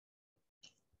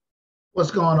What's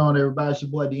going on, everybody? It's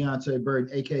your boy Deonte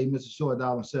Burden, aka Mr. Short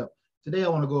Dollar himself. Today, I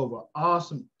want to go over an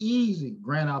awesome, easy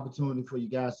grant opportunity for you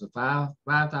guys. A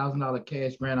 $5,000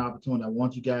 cash grant opportunity. I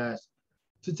want you guys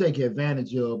to take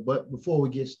advantage of. But before we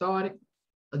get started,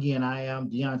 again, I am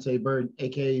Deonte Burden,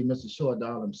 aka Mr. Short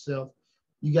Dollar himself.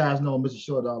 You guys know Mr.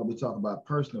 Short Dollar. We talk about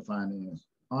personal finance,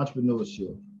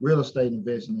 entrepreneurship, real estate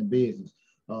investing, and business.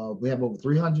 We have over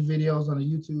 300 videos on the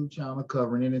YouTube channel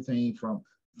covering anything from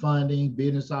funding,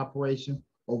 business operations,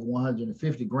 over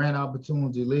 150 grant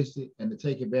opportunities listed, and to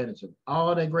take advantage of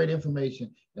all that great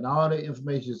information. And all that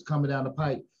information is coming down the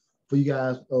pipe for you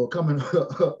guys, coming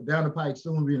down the pipe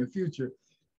soon in the future.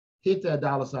 Hit that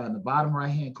dollar sign in the bottom right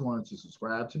hand corner to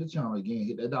subscribe to the channel. Again,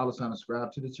 hit that dollar sign,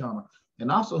 subscribe to the channel,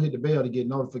 and also hit the bell to get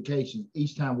notifications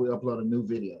each time we upload a new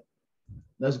video.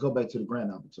 Let's go back to the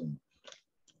grant opportunity.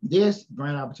 This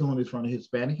grant opportunity is from the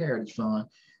Hispanic Heritage Fund.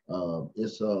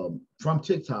 It's from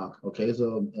TikTok. Okay, it's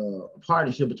a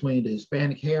partnership between the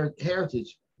Hispanic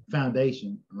Heritage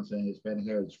Foundation. I'm saying Hispanic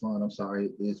Heritage Fund. I'm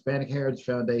sorry, the Hispanic Heritage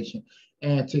Foundation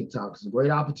and TikTok. It's a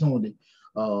great opportunity.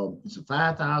 It's a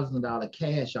 $5,000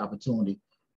 cash opportunity,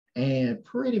 and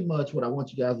pretty much what I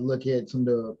want you guys to look at some of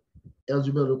the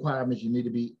eligibility requirements. You need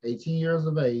to be 18 years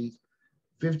of age,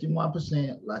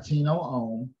 51% Latino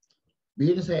owned.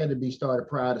 Business had to be started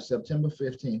prior to September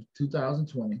 15th,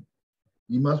 2020.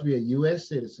 You must be a U.S.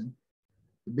 citizen.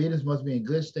 The business must be in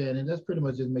good standing. That's pretty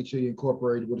much just make sure you're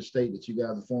incorporated with the state that you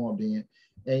guys are formed in.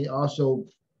 And also,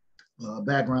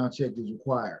 background check is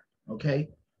required. Okay.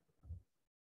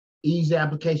 Easy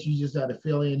application. You just got to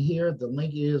fill in here. The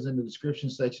link is in the description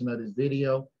section of this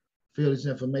video. Fill this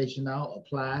information out.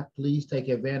 Apply. Please take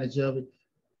advantage of it.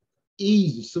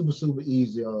 Easy, super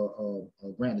easy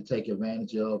grant to take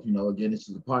advantage of. You know, again, this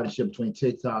is a partnership between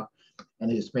TikTok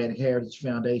and the Hispanic Heritage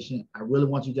Foundation. I really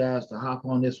want you guys to hop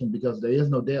on this one because there is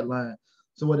no deadline.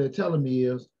 So what they're telling me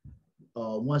is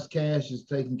once cash is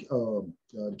taken,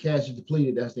 the cash is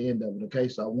depleted, that's the end of it. Okay,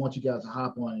 so I want you guys to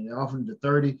hop on it. They're offering to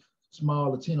 30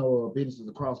 small Latino businesses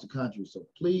across the country. So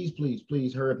please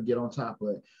hurry up and get on top of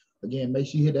it. Again, make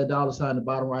sure you hit that dollar sign in the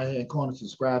bottom right-hand corner,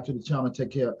 subscribe to the channel,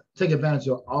 take advantage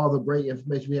of all the great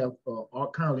information we have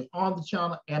currently on the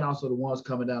channel and also the ones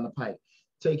coming down the pipe.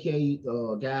 Take care,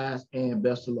 guys, and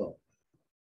best of luck.